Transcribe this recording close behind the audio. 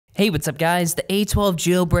Hey, what's up guys? The A12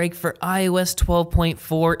 jailbreak for iOS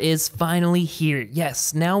 12.4 is finally here.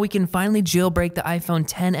 Yes, now we can finally jailbreak the iPhone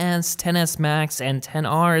XS, XS Max, and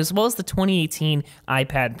XR, as well as the 2018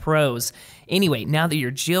 iPad Pros. Anyway, now that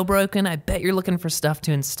you're jailbroken, I bet you're looking for stuff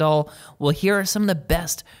to install. Well, here are some of the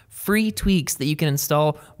best free tweaks that you can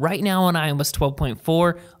install right now on iOS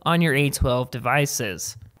 12.4 on your A12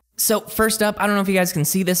 devices. So first up, I don't know if you guys can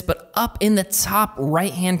see this, but up in the top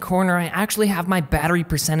right-hand corner, I actually have my battery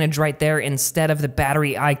percentage right there instead of the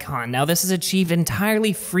battery icon. Now this is achieved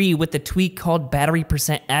entirely free with the tweak called Battery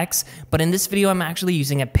Percent X, but in this video, I'm actually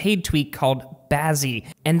using a paid tweak called Bazzy.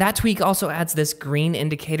 And that tweak also adds this green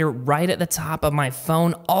indicator right at the top of my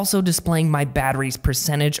phone, also displaying my battery's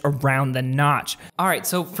percentage around the notch. All right,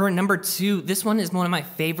 so for number 2, this one is one of my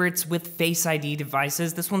favorites with Face ID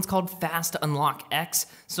devices. This one's called Fast Unlock X.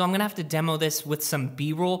 So I'm gonna have to demo this with some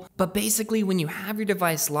B-roll, but basically when you have your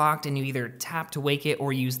device locked and you either tap to wake it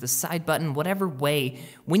or use the side button, whatever way,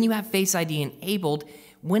 when you have Face ID enabled,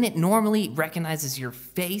 when it normally recognizes your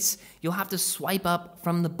face, you'll have to swipe up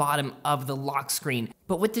from the bottom of the lock screen.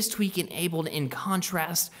 But with this tweak enabled, in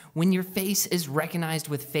contrast, when your face is recognized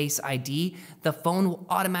with Face ID, the phone will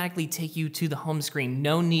automatically take you to the home screen.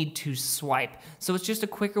 No need to swipe. So it's just a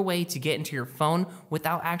quicker way to get into your phone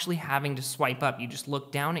without actually having to swipe up. You just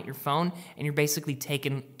look down at your phone and you're basically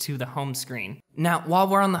taken to the home screen. Now, while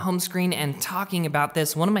we're on the home screen and talking about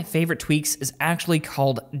this, one of my favorite tweaks is actually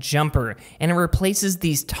called Jumper, and it replaces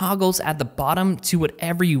these toggles at the bottom to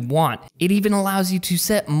whatever you want. It even allows you to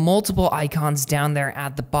set multiple icons down there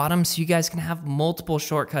at the bottom so you guys can have multiple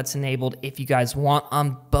shortcuts enabled if you guys want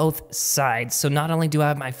on both sides. So not only do I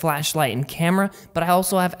have my flashlight and camera, but I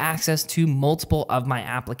also have access to multiple of my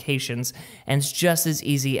applications, and it's just as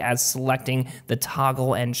easy as selecting the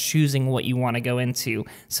toggle and choosing what you want to go into.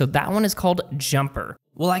 So that one is called Jumper.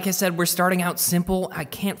 Well, like I said, we're starting out simple. I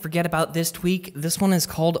can't forget about this tweak. This one is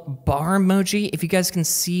called Bar Emoji. If you guys can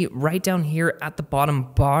see right down here at the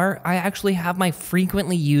bottom bar, I actually have my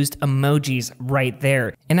frequently used emojis right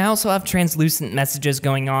there. And I also have translucent messages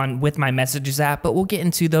going on with my Messages app, but we'll get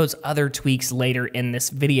into those other tweaks later in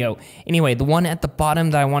this video. Anyway, the one at the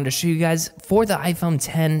bottom that I wanted to show you guys for the iPhone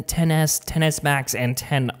X, XS, XS Max, and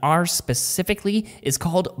XR specifically is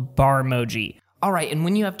called Bar Emoji. Alright, and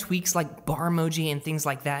when you have tweaks like bar emoji and things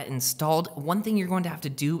like that installed, one thing you're going to have to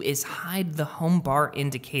do is hide the home bar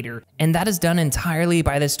indicator. And that is done entirely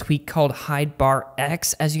by this tweak called Hide Bar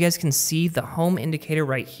X. As you guys can see, the home indicator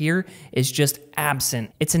right here is just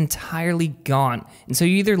absent. It's entirely gone. And so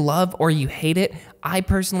you either love or you hate it. I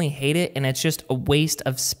personally hate it, and it's just a waste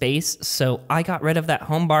of space, so I got rid of that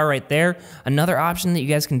home bar right there. Another option that you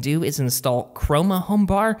guys can do is install Chroma Home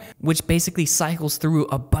Bar, which basically cycles through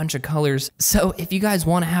a bunch of colors. So if you guys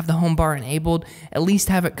want to have the home bar enabled, at least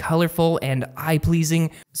have it colorful and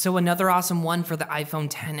eye-pleasing. So another awesome one for the iPhone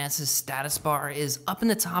XS's status bar is up in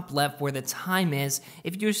the top left where the time is.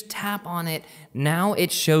 If you just tap on it, now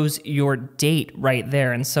it shows your date right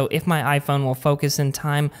there. And so if my iPhone will focus in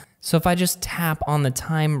time, so if I just tap on the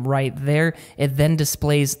time right there, it then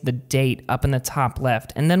displays the date up in the top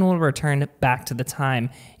left, and then we'll return back to the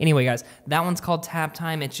time. Anyway, guys, that one's called Tap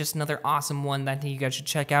Time. It's just another awesome one that I think you guys should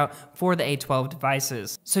check out for the A12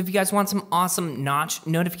 devices. So if you guys want some awesome notch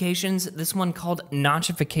notifications, this one called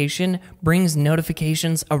Notchification brings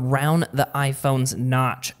notifications around the iPhone's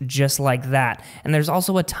notch, just like that. And there's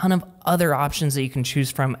also a ton of other options that you can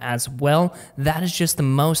choose from as well. That is just the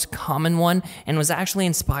most common one and was actually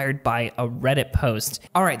inspired by a Reddit post.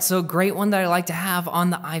 All right, so a great one that I like to have on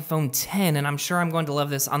the iPhone X, and I'm sure I'm going to love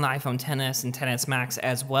this on the iPhone XS and XS Max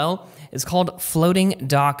as well, is called Floating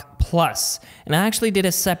Dock Plus. And I actually did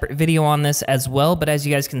a separate video on this as well, but as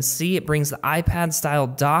you guys can see, it brings the iPad style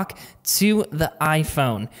dock to the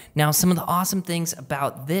iPhone. Now, some of the awesome things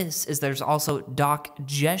about this is there's also dock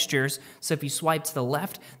gestures. So if you swipe to the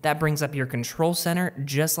left, that brings up your control center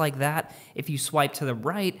just like that. If you swipe to the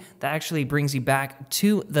right, that actually brings you back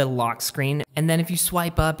to the lock screen. And then if you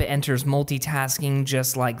swipe up, it enters multitasking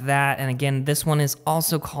just like that. And again, this one is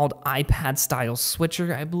also called iPad style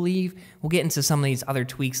switcher, I believe. We'll get into some of these other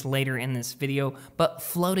tweaks later in this video, but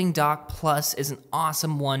Floating Dock Plus is an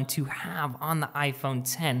awesome one to have on the iPhone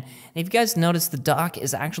X. And if you guys notice, the dock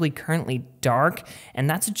is actually currently dark, and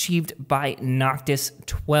that's achieved by Noctis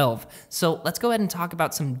 12. So let's go ahead and talk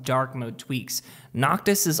about some dark mode tweaks.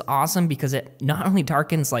 Noctis is awesome because it not only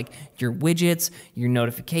darkens like your widgets, your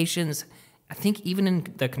notifications, I think even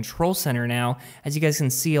in the control center now, as you guys can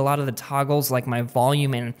see, a lot of the toggles like my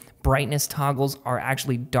volume and brightness toggles are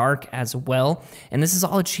actually dark as well. And this is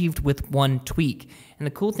all achieved with one tweak. And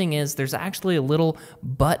the cool thing is there's actually a little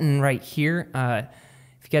button right here.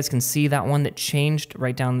 If you guys can see that one that changed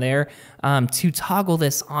right down there, to toggle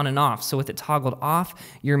this on and off. So with it toggled off,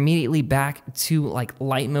 you're immediately back to like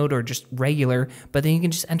light mode or just regular, but then you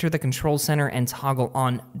can just enter the control center and toggle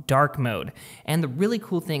on dark mode. And the really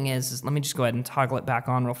cool thing is let me just go ahead and toggle it back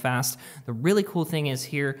on real fast. The really cool thing is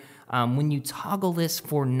here, when you toggle this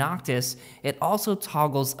for Noctis, it also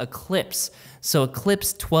toggles Eclipse. So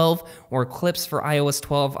Eclipse 12 or Eclipse for iOS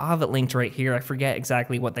 12, I'll have it linked right here. I forget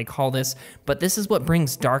exactly what they call this, but this is what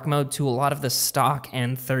brings dark mode to a lot of the stock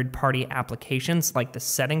and third-party applications like the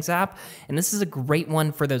Settings app, and this is a great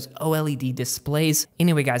one for those OLED displays.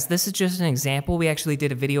 Anyway, guys, this is just an example. We actually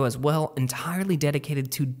did a video as well entirely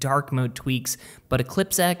dedicated to dark mode tweaks, but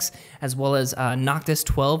Eclipse X as well as Noctis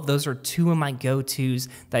 12, those are two of my go-tos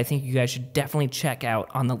that I think you guys should definitely check out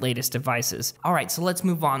on the latest devices. All right, so let's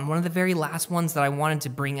move on. One of the very last ones that I wanted to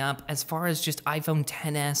bring up as far as just iPhone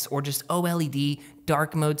XS or just OLED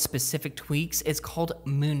dark mode specific tweaks is called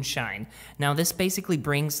Moonshine. Now this basically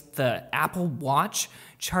brings the Apple Watch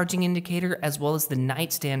charging indicator as well as the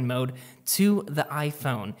nightstand mode to the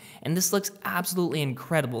iPhone, and this looks absolutely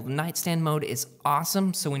incredible. The nightstand mode is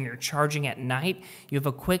awesome, so when you're charging at night, you have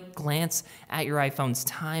a quick glance at your iPhone's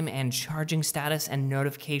time and charging status and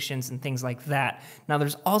notifications and things like that. Now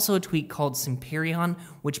there's also a tweak called Semperion,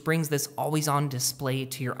 which brings this always on display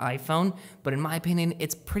to your iPhone, but in my opinion,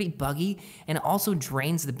 it's pretty buggy and it also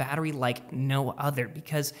drains the battery like no other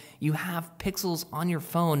because you have pixels on your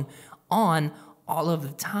phone on all of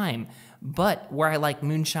the time. But where I like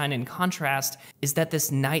Moonshine in contrast is that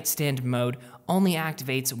this nightstand mode only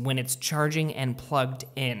activates when it's charging and plugged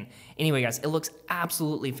in. Anyway, guys, it looks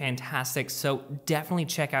absolutely fantastic, so definitely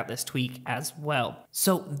check out this tweak as well.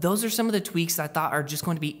 So those are some of the tweaks that I thought are just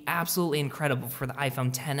going to be absolutely incredible for the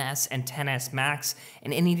iPhone XS and XS Max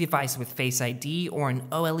and any device with Face ID or an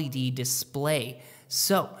OLED display.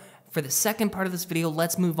 So for the second part of this video,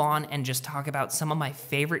 let's move on and just talk about some of my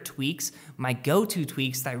favorite tweaks, my go-to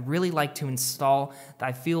tweaks that I really like to install that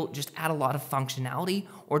I feel just add a lot of functionality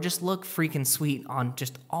or just look freaking sweet on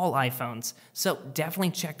just all iPhones. So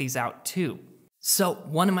definitely check these out too. So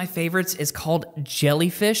one of my favorites is called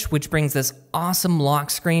Jellyfish, which brings this awesome lock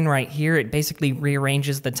screen right here. It basically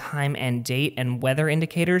rearranges the time and date and weather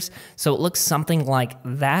indicators, so it looks something like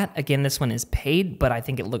that. Again, this one is paid, but I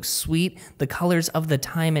think it looks sweet. The colors of the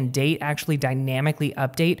time and date actually dynamically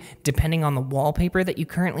update depending on the wallpaper that you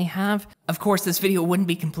currently have. Of course, this video wouldn't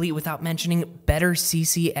be complete without mentioning Better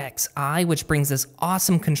CCXI, which brings this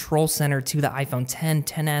awesome control center to the iPhone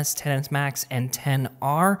X, XS, XS Max, and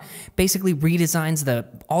XR. Basically redesigns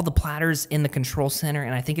all the platters in the control center,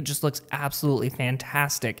 and I think it just looks absolutely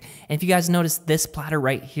fantastic. And if you guys notice this platter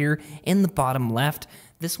right here in the bottom left,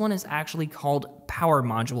 this one is actually called Power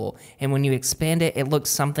Module, and when you expand it, it looks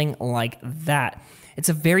something like that. It's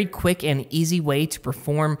a very quick and easy way to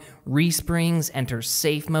perform resprings, enter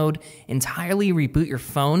safe mode, entirely reboot your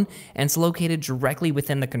phone, and it's located directly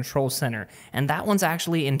within the control center. And that one's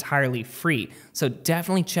actually entirely free, so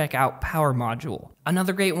definitely check out Power Module.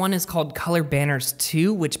 Another great one is called Color Banners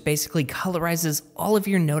 2, which basically colorizes all of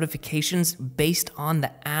your notifications based on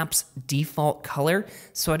the app's default color.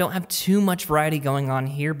 So I don't have too much variety going on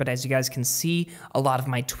here, but as you guys can see, a lot of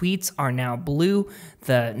my tweets are now blue.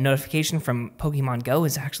 The notification from Pokemon Go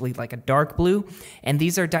is actually like a dark blue, and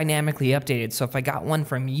these are dynamically updated. So if I got one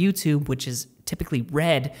from YouTube, which is typically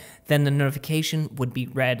red, then the notification would be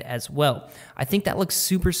red as well. I think that looks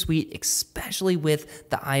super sweet, especially with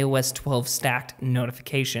the iOS 12 stacked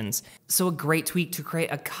notifications. So a great tweak to create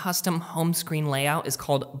a custom home screen layout is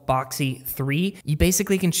called Boxy 3. You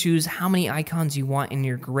basically can choose how many icons you want in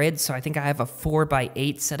your grid. So I think I have a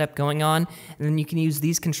 4x8 setup going on, and then you can use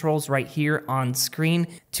these controls right here on screen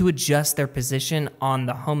to adjust their position on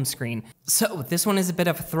the home screen. So this one is a bit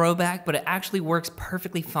of a throwback, but it actually works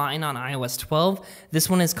perfectly fine on iOS 12. This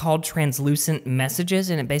one is called Translucent Messages,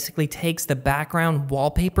 and it basically takes the background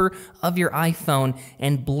wallpaper of your iPhone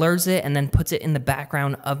and blurs it and then puts it in the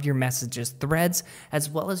background of your messages threads, as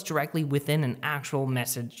well as directly within an actual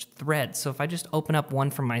message thread. So if I just open up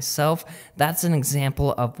one for myself, that's an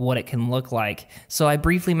example of what it can look like. So I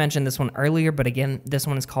briefly mentioned this one earlier, but again, this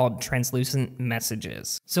one is called Translucent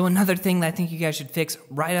Messages. So another thing that I think you guys should fix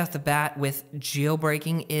right off the bat with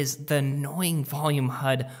jailbreaking is the annoying volume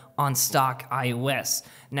HUD on stock iOS.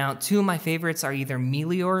 Now, two of my favorites are either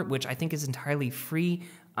Meteor, which I think is entirely free,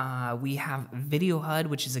 We have Video HUD,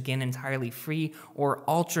 which is again entirely free, or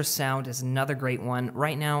Ultrasound is another great one.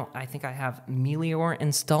 Right now, I think I have Meteor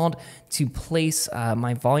installed to place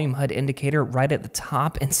my volume HUD indicator right at the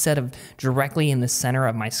top instead of directly in the center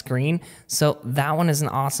of my screen. So that one is an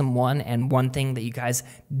awesome one, and one thing that you guys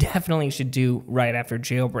definitely should do right after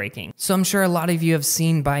jailbreaking. So I'm sure a lot of you have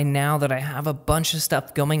seen by now that I have a bunch of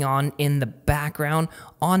stuff going on in the background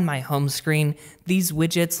on my home screen. These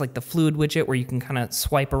widgets, like the fluid widget where you can kind of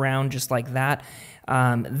swipe around just like that,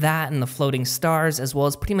 that and the floating stars, as well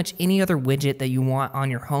as pretty much any other widget that you want on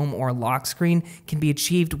your home or lock screen, can be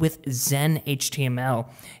achieved with Zen HTML.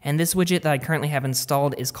 And this widget that I currently have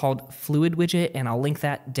installed is called Fluid Widget, and I'll link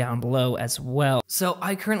that down below as well. So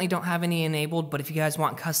I currently don't have any enabled, but if you guys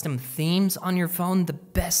want custom themes on your phone, the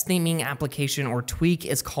best theming application or tweak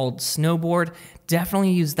is called Snowboard.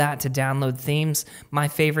 Definitely use that to download themes. My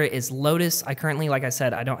favorite is Lotus. I currently, like I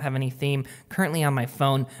said, I don't have any theme currently on my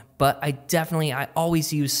phone, but I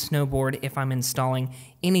always use Snowboard if I'm installing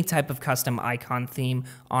any type of custom icon theme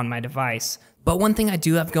on my device. But one thing I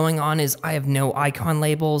do have going on is I have no icon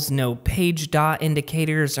labels, no page dot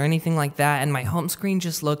indicators or anything like that, and my home screen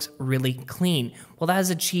just looks really clean. Well, that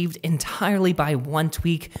is achieved entirely by one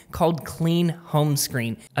tweak called Clean Home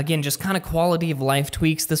Screen. Again, just kind of quality of life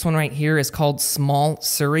tweaks. This one right here is called Small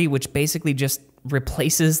Siri, which basically just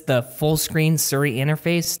replaces the full screen Siri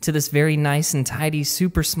interface to this very nice and tidy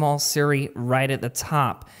super small Siri right at the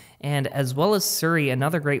top. And as well as Siri,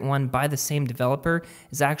 another great one by the same developer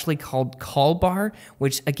is actually called Call Bar,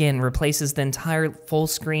 which again replaces the entire full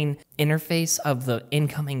screen interface of the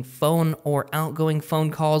incoming phone or outgoing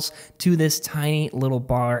phone calls to this tiny little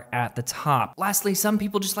bar at the top. Lastly, some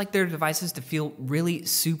people just like their devices to feel really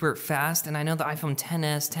super fast, and I know the iPhone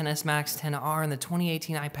XS, XS Max, XR, and the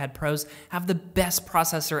 2018 iPad Pros have the best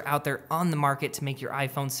processor out there on the market to make your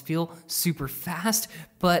iPhones feel super fast.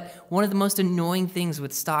 But one of the most annoying things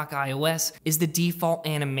with stock iOS is the default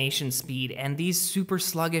animation speed, and these super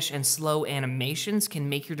sluggish and slow animations can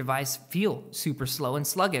make your device feel super slow and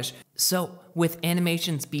sluggish. So with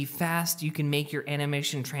animations be fast, you can make your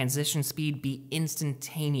animation transition speed be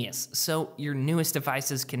instantaneous, so your newest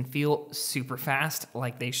devices can feel super fast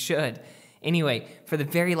like they should. Anyway, for the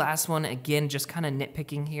very last one, again, just kind of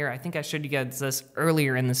nitpicking here, I think I showed you guys this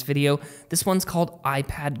earlier in this video. This one's called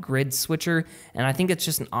iPad Grid Switcher, and I think it's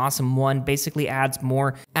just an awesome one. Basically adds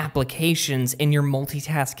more applications in your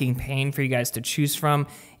multitasking pane for you guys to choose from.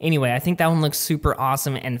 Anyway, I think that one looks super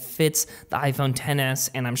awesome and fits the iPhone XS,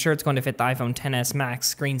 and I'm sure it's going to fit the iPhone XS Max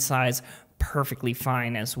screen size perfectly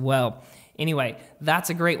fine as well. Anyway, that's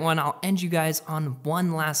a great one. I'll end you guys on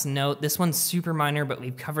one last note. This one's super minor, but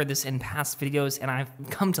we've covered this in past videos, and I've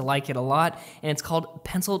come to like it a lot, and it's called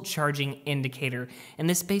Pencil Charging Indicator. And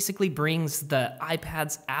this basically brings the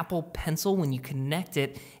iPad's Apple Pencil, when you connect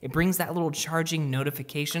it, it brings that little charging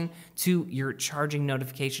notification to your charging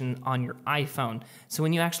notification on your iPhone. So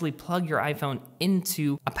when you actually plug your iPhone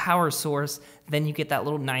into a power source, then you get that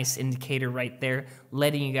little nice indicator right there,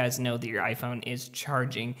 letting you guys know that your iPhone is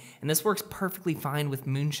charging. And this works perfectly fine with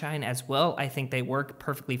Moonshine as well. I think they work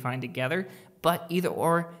perfectly fine together, but either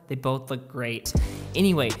or, they both look great.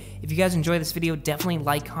 Anyway, if you guys enjoy this video, definitely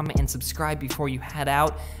like, comment, and subscribe before you head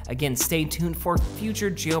out. Again, stay tuned for future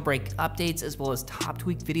jailbreak updates as well as top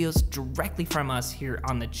tweak videos directly from us here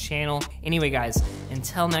on the channel. Anyway, guys,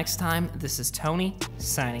 until next time, this is Tony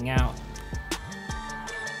signing out.